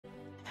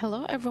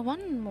Hello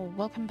everyone,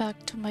 welcome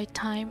back to my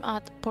time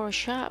at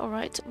Portia.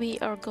 Alright, we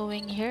are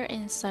going here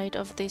inside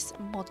of this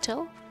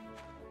motel.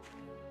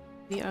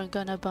 We are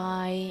gonna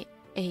buy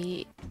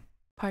a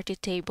party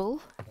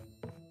table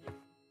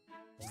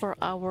for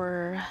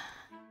our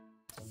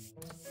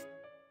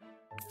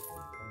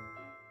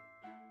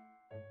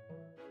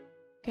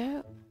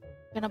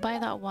gonna buy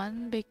that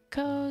one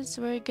because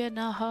we're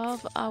gonna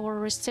have our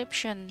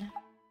reception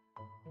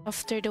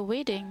after the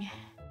wedding.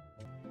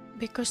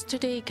 Because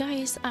today,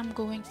 guys, I'm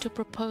going to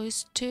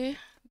propose to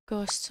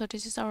Ghost. So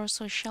this is our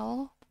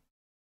social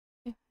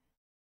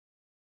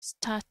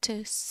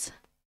status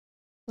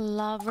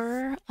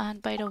lover.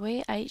 And by the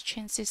way, I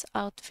changed his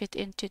outfit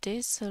into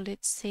this. So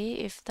let's see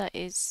if that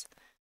is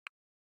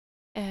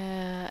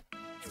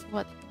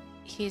what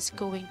he's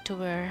going to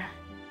wear.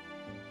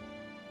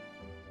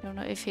 Don't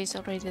know if he's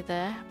already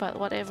there, but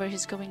whatever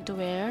he's going to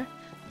wear.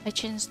 I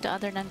changed the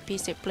other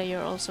non-PC player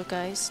also,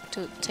 guys,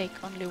 to take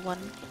only one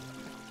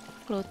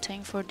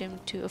clothing for them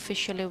to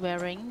officially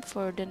wearing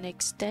for the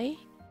next day.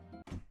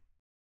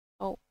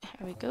 Oh,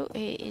 here we go.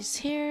 He is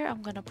here.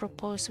 I'm gonna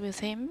propose with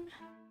him.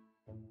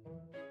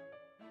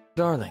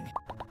 Darling,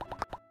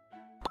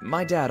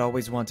 my dad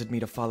always wanted me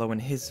to follow in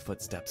his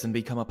footsteps and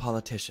become a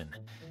politician,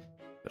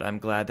 but I'm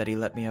glad that he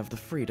let me have the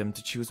freedom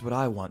to choose what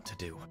I want to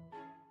do.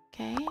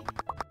 Okay.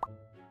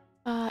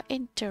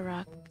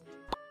 Interact.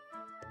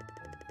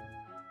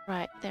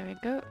 Right, there we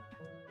go.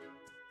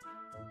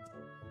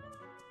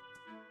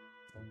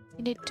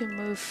 You need to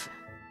move.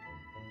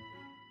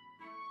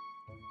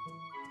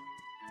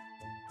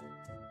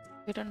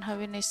 We don't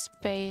have any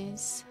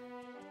space.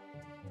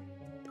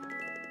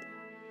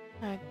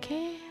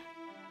 Okay.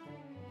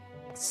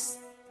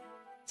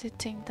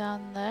 Sitting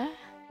down there.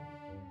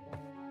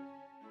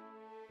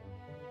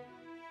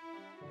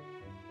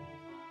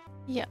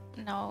 Yeah,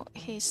 now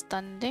he's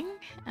standing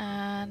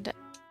and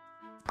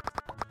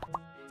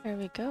there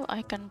we go.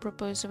 I can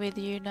propose with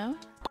you now.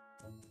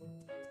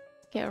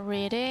 Get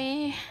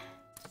ready.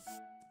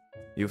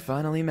 You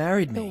finally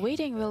married me. The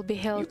wedding will be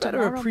held You better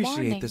tomorrow appreciate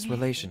morning. this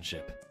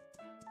relationship.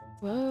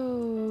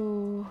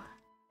 Whoa.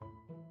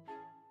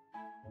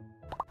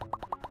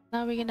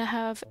 Now we're gonna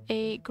have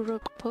a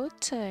group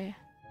photo.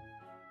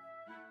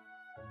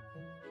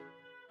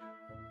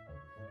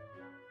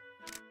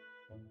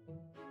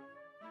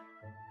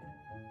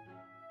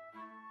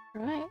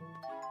 Right.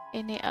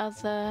 Any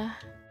other?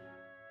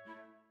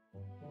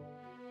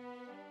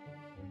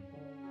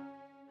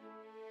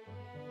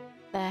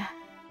 There.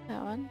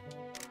 That one.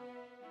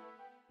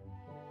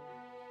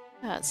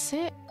 That's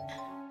it.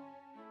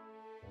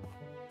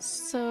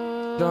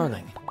 So,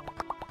 Darling,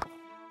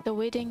 the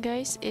wedding,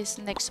 guys, is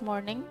next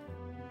morning.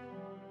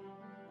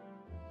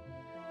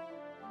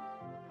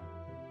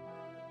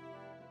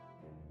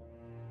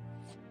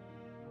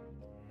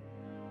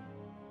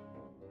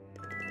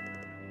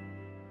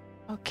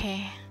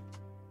 Okay.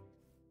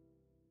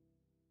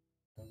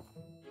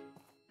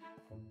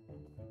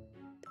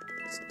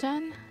 It's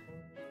done.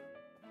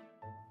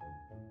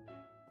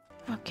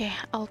 Okay,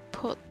 I'll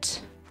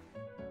put...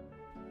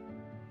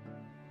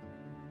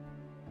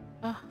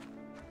 Oh.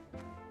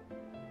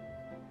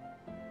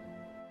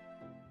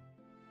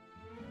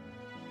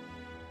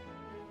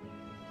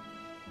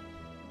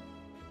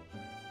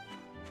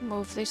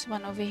 Move this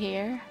one over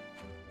here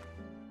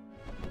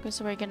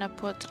because we're gonna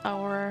put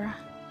our...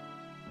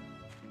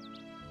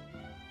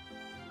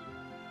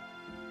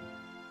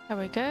 There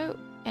we go.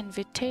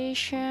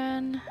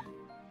 Invitation.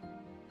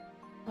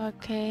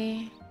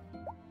 Okay.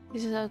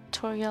 This is a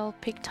tutorial.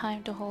 Pick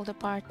time to hold a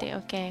party.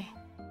 Okay.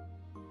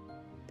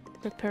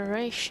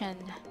 Preparation.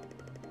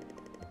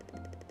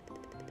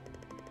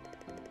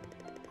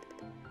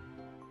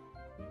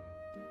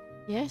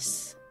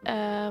 Yes.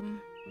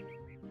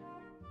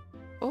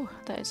 Oh,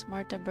 that is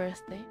Martha's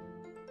birthday.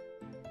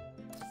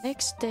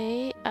 Next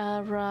day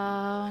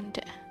around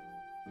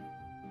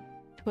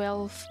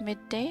 12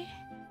 midday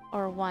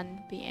or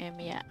 1 p.m.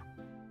 yeah.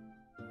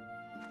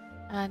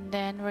 And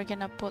then we're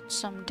gonna put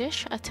some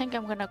dish. I think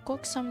I'm gonna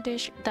cook some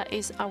dish. That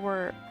is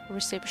our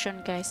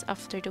reception, guys,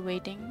 after the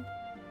wedding.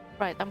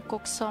 Right, I'm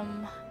cook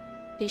some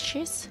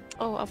dishes.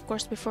 Oh, of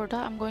course, before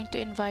that, I'm going to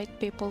invite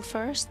people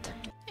first.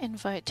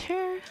 Invite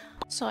her.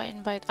 So I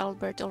invite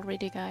Albert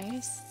already,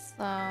 guys.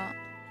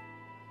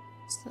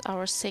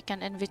 Our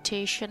second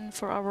invitation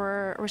for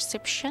our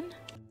reception.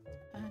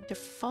 And the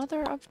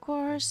father, of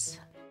course.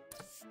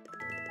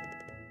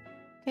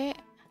 Okay.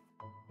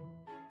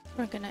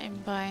 We're gonna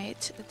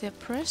invite the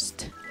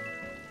priest.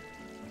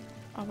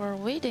 Our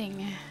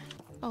wedding.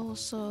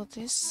 Also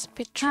this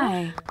picture.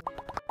 Hi.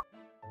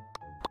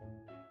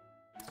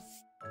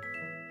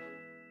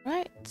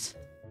 Right.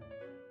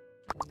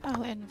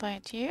 I'll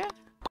invite you.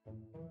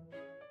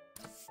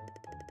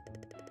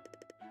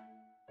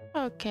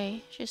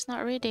 Okay, she's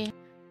not ready.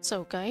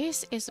 So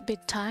guys, it's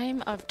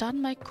bedtime. I've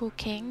done my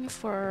cooking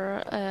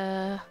for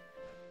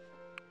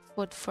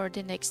food for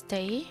the next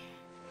day.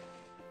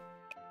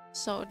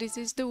 So this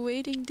is the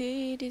wedding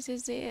day. This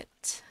is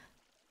it.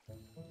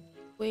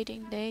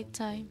 Wedding day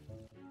time.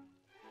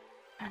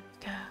 And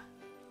go.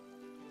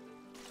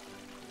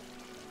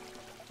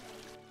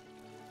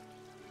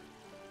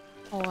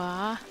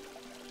 Wow.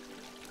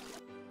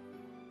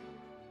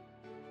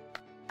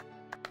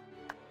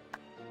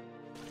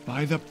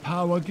 By the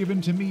power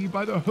given to me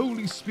by the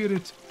Holy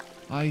Spirit,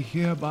 I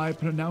hereby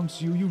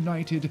pronounce you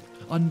united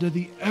under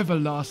the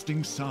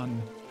everlasting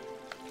Son.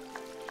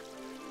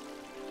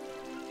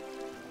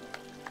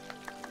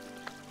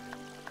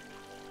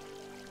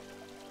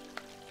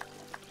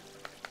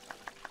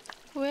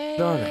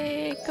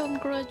 Way,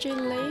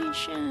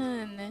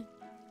 congratulations!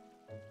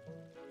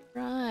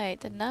 Right,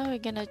 and now we're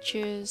gonna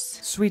choose.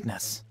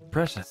 Sweetness,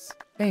 precious,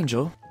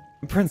 angel,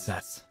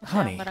 princess,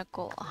 honey. I'm gonna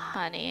call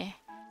honey.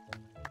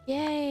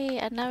 Yay!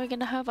 And now we're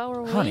gonna have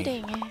our Honey.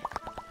 waiting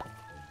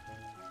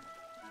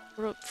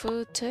group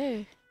food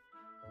too.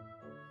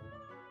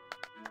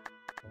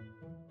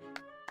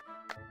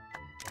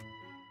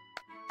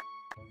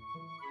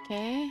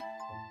 Okay.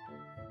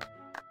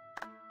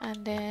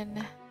 And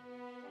then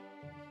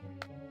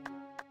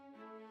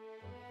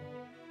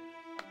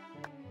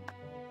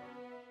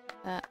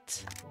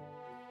that.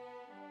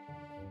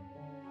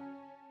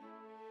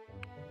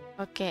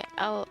 Okay,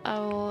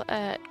 I'll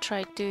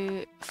try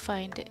to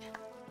find it.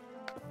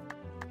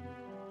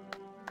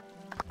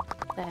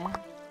 There.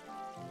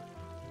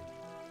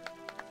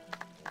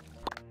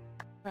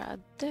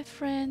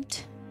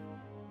 Different.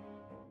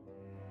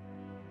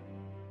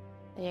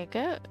 There you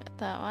go,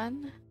 that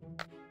one.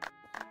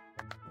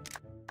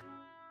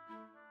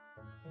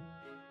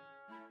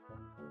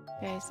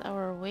 Guys,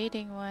 our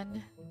waiting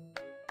one.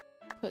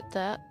 Put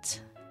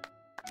that.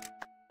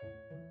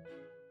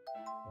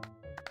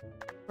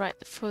 Right,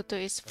 the photo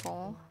is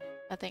full.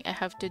 I think I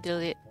have to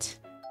delete.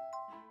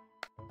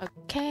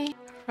 Okay,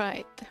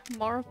 right.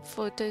 More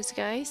photos,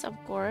 guys, of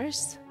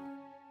course.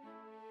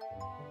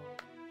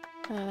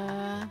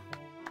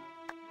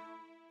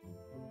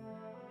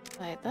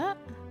 Like that.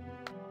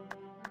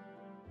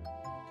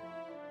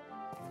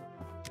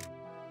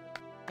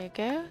 There you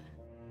go.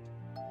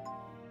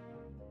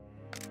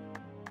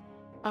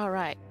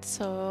 Alright,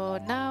 so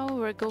now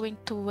we're going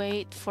to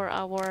wait for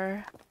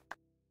our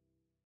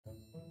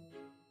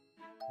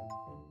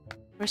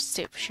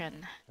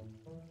reception.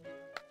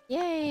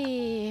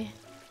 Yay!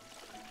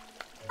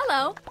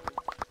 Hello.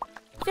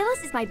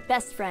 Phyllis is my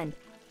best friend.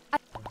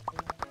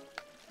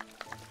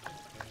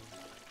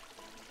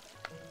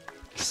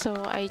 So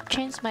I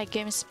changed my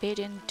game speed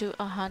into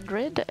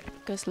 100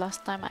 because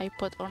last time I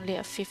put only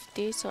a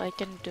 50 so I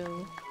can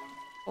do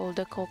all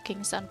the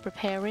cookings and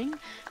preparing.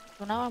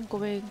 So now I'm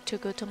going to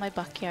go to my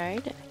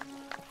backyard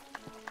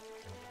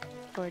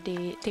for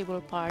the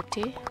table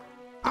party.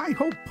 I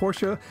hope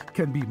Portia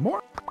can be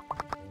more.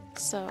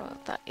 So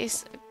that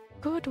is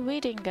good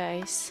waiting,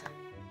 guys.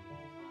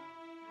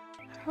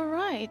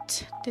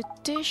 Alright, the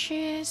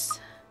dishes.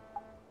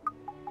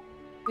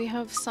 We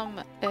have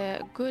some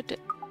good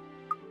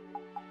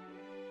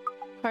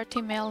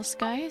party meals,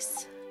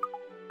 guys.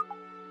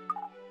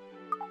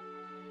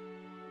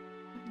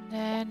 And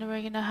then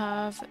we're gonna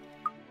have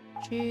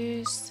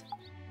juice.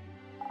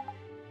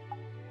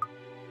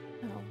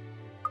 Oh.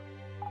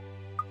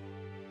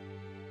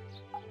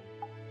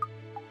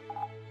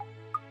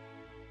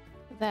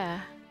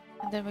 There.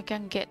 And then we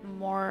can get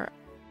more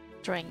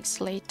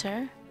drinks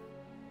later.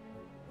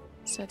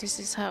 So this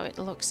is how it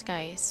looks,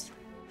 guys.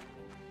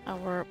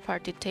 Our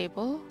party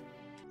table.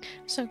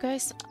 So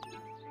guys,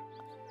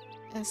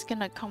 it's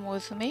gonna come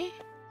with me.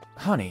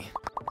 Honey.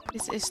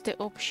 This is the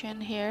option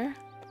here.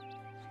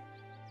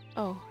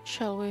 Oh,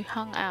 shall we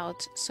hang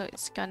out? So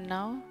it's gone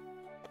now.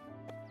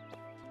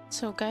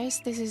 So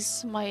guys, this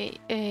is my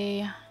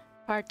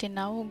party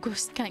now.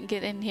 Ghost can't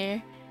get in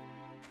here.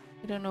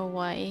 I don't know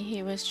why.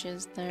 He was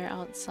just there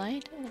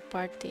outside the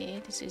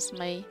party. This is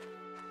my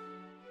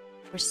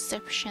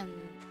reception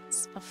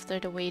after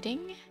the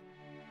wedding.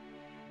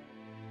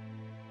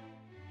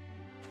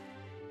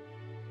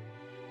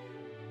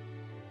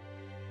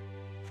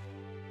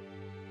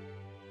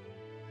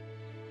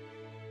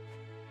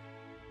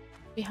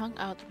 We hung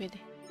out with.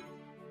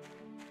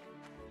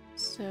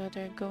 So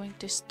they're going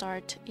to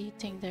start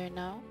eating there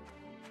now.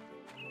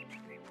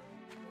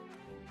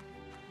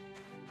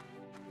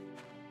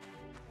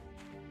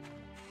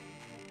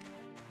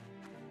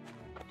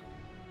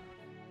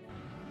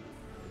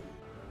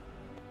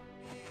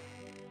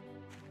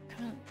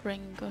 Can't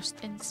bring Ghost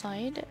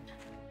inside.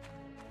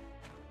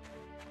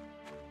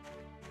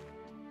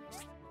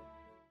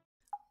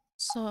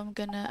 So I'm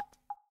gonna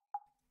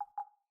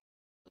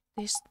put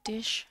this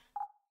dish.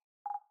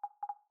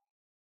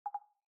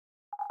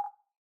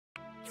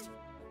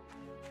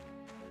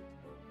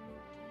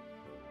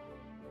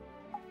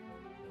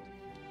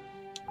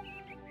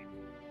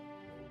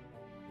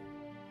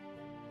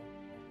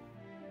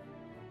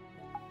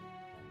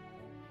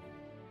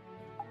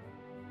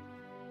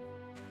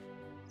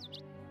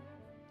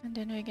 And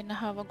then we're gonna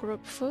have a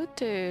group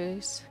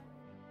photos.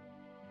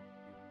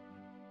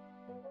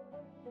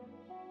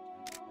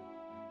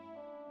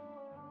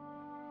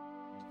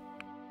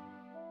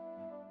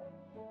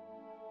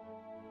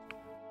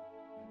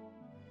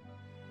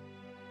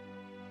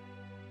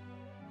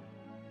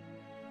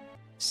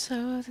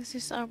 So this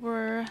is our,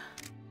 there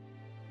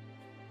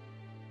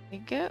we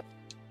go.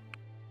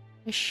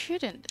 I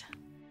shouldn't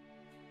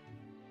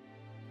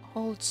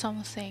hold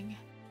something.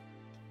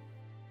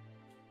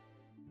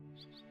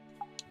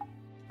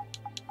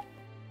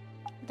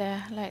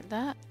 There, like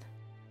that.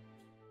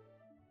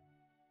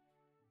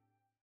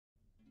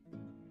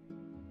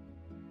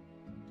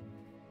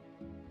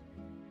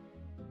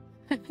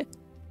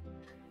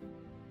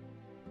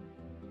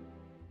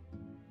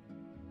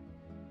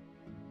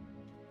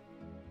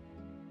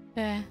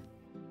 There.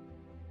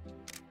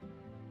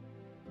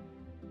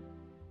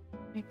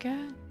 We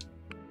go.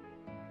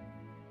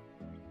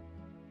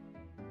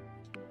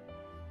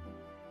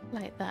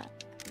 Like that.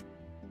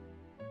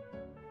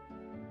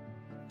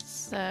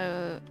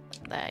 So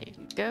there you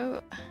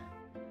go.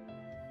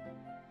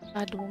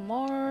 Add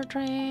more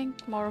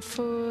drink, more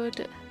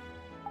food.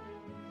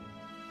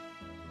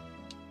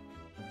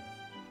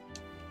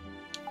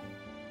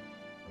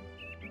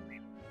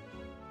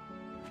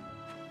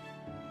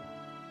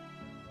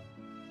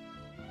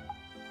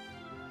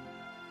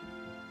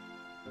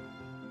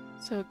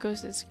 So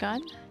ghost is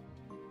gone.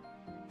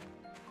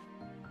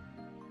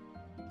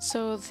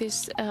 So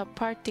this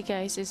party,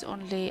 guys, is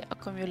only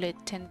accumulate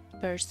 10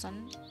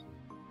 person.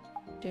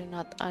 Do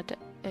not add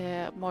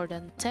more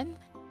than 10.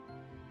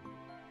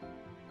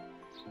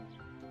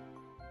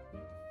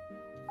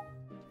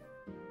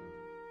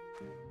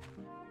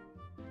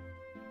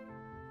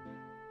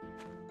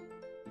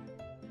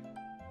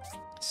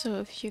 So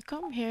if you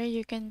come here,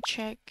 you can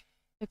check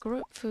the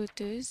group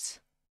photos.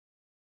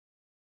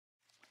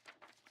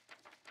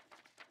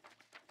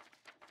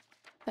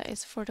 That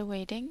is for the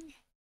wedding.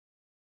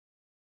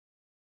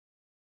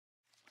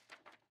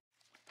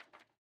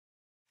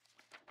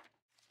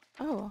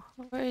 Oh,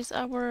 where is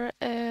our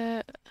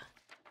it's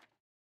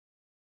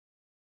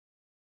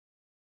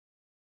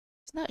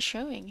not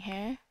showing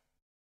here.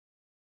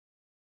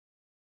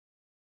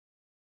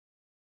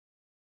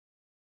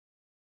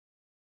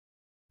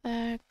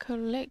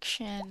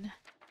 Collection.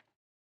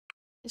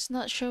 It's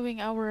not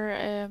showing our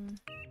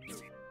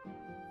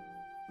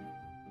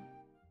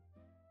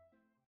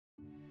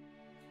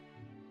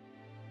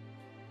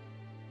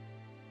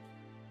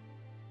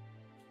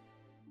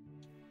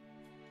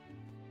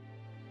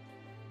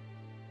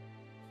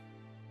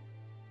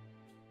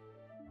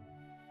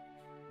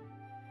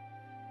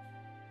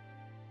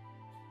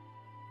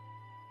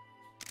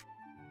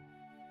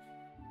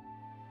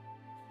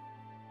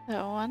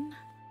that one.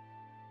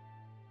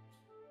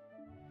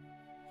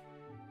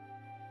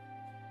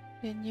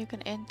 Then you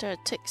can enter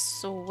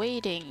text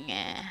waiting.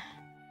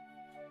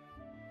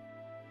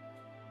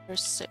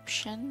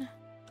 Reception.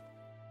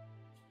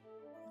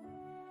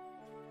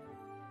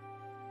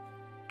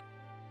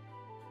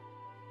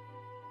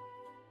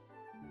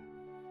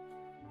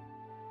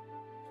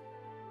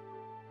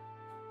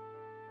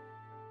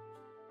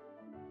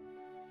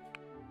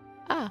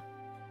 Ah.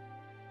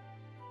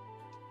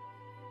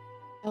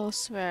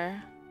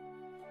 Elsewhere.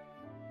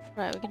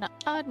 Right, we're gonna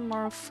add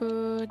more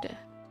food.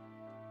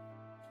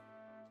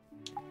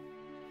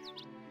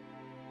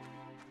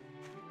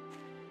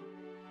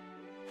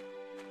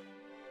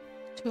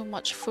 Too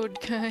much food,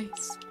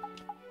 guys.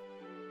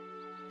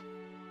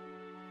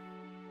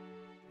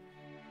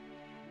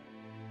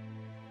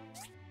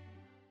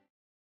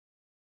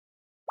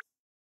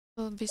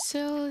 Will be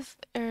safe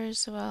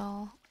as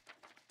well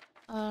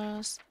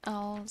as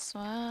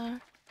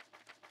elsewhere.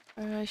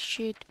 Or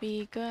should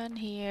be gone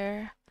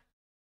here.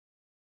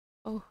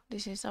 Oh,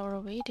 this is our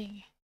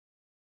waiting.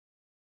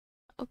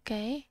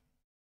 Okay.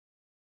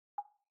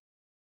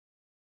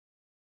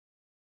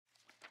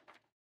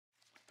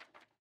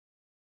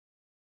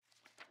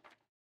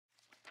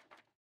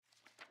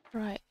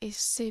 Right, it's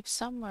safe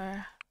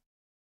somewhere.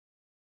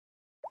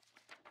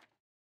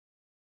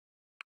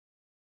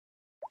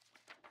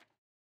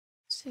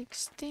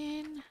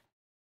 $16.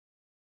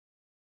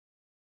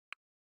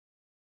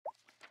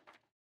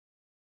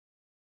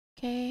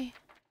 Okay.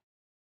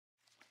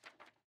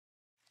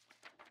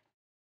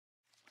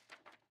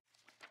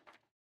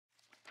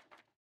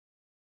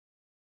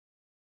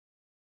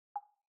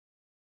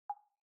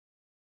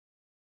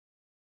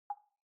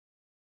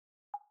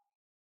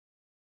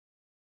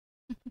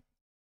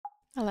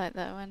 I like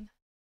that one.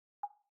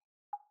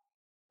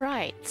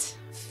 Right,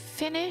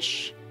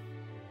 finish.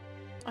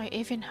 I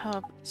even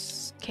have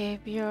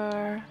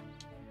caviar,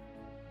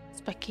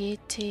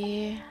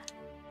 spaghetti,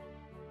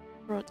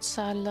 fruit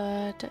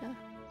salad,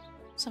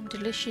 some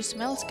delicious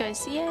meals,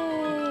 guys.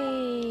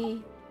 Yay!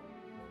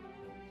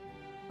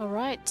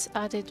 Alright,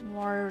 added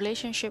more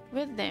relationship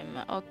with them.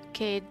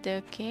 Okay,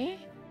 okay.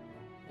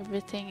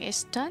 Everything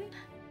is done.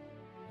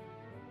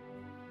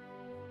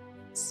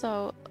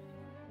 So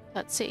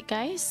that's it,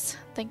 guys.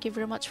 Thank you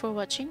very much for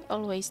watching.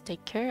 Always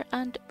take care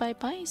and bye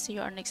bye. See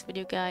you on our next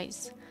video,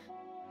 guys.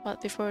 But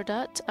before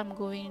that, I'm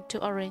going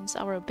to arrange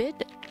our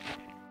bed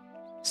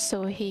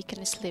so he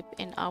can sleep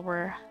in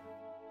our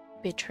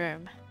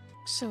bedroom.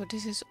 So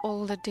this is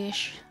all the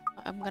dish.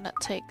 I'm gonna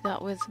take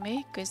that with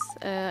me because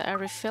I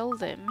refill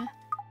them.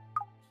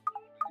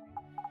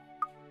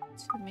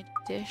 So meat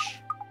dish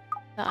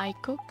that I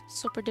cooked,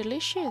 super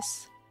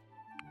delicious.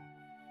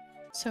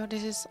 So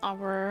this is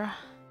our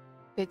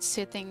with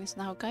sittings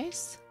now,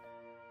 guys.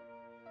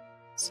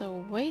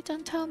 So wait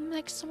until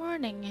next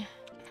morning.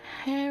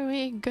 Here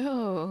we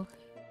go.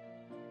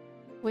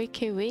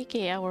 Wiki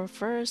wiki, our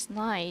first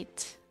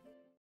night.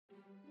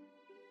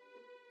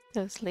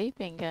 Still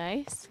sleeping,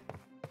 guys.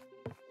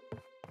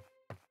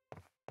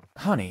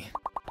 Honey.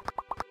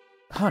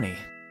 Honey,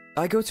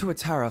 I go to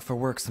Atara for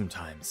work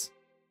sometimes.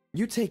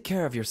 You take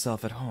care of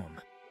yourself at home.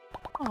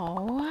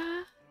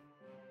 Oh,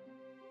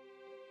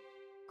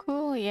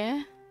 cool,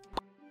 yeah.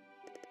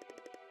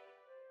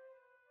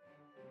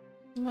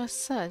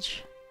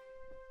 Massage.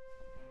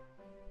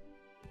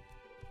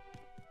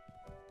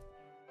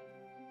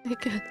 I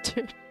got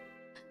to.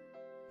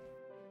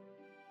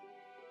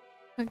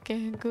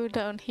 Okay, go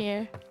down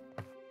here.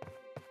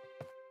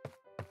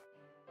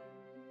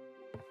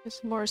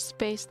 There's more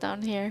space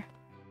down here.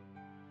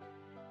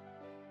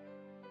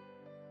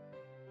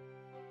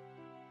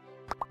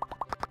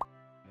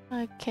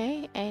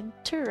 Okay,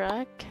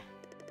 interact.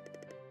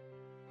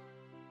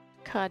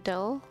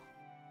 Cuddle.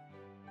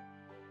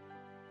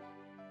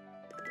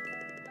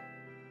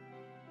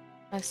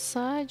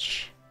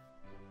 Massage.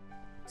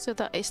 So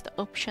that is the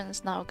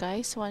options now,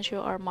 guys, once you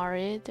are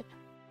married.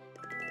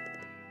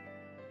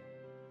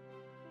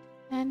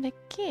 And a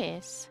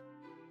kiss.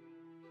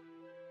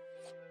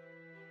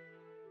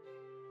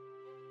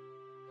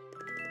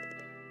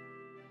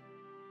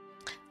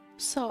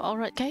 So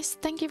alright guys,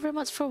 thank you very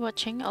much for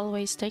watching.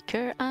 Always take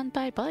care and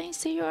bye bye.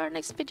 See you in our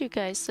next video,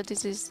 guys. So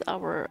this is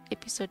our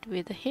episode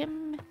with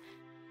him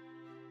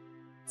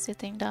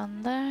sitting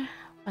down there.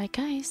 Bye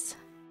guys.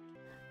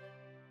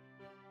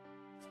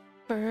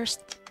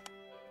 First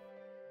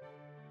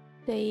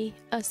day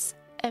as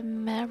a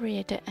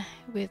married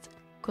with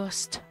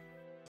Ghost.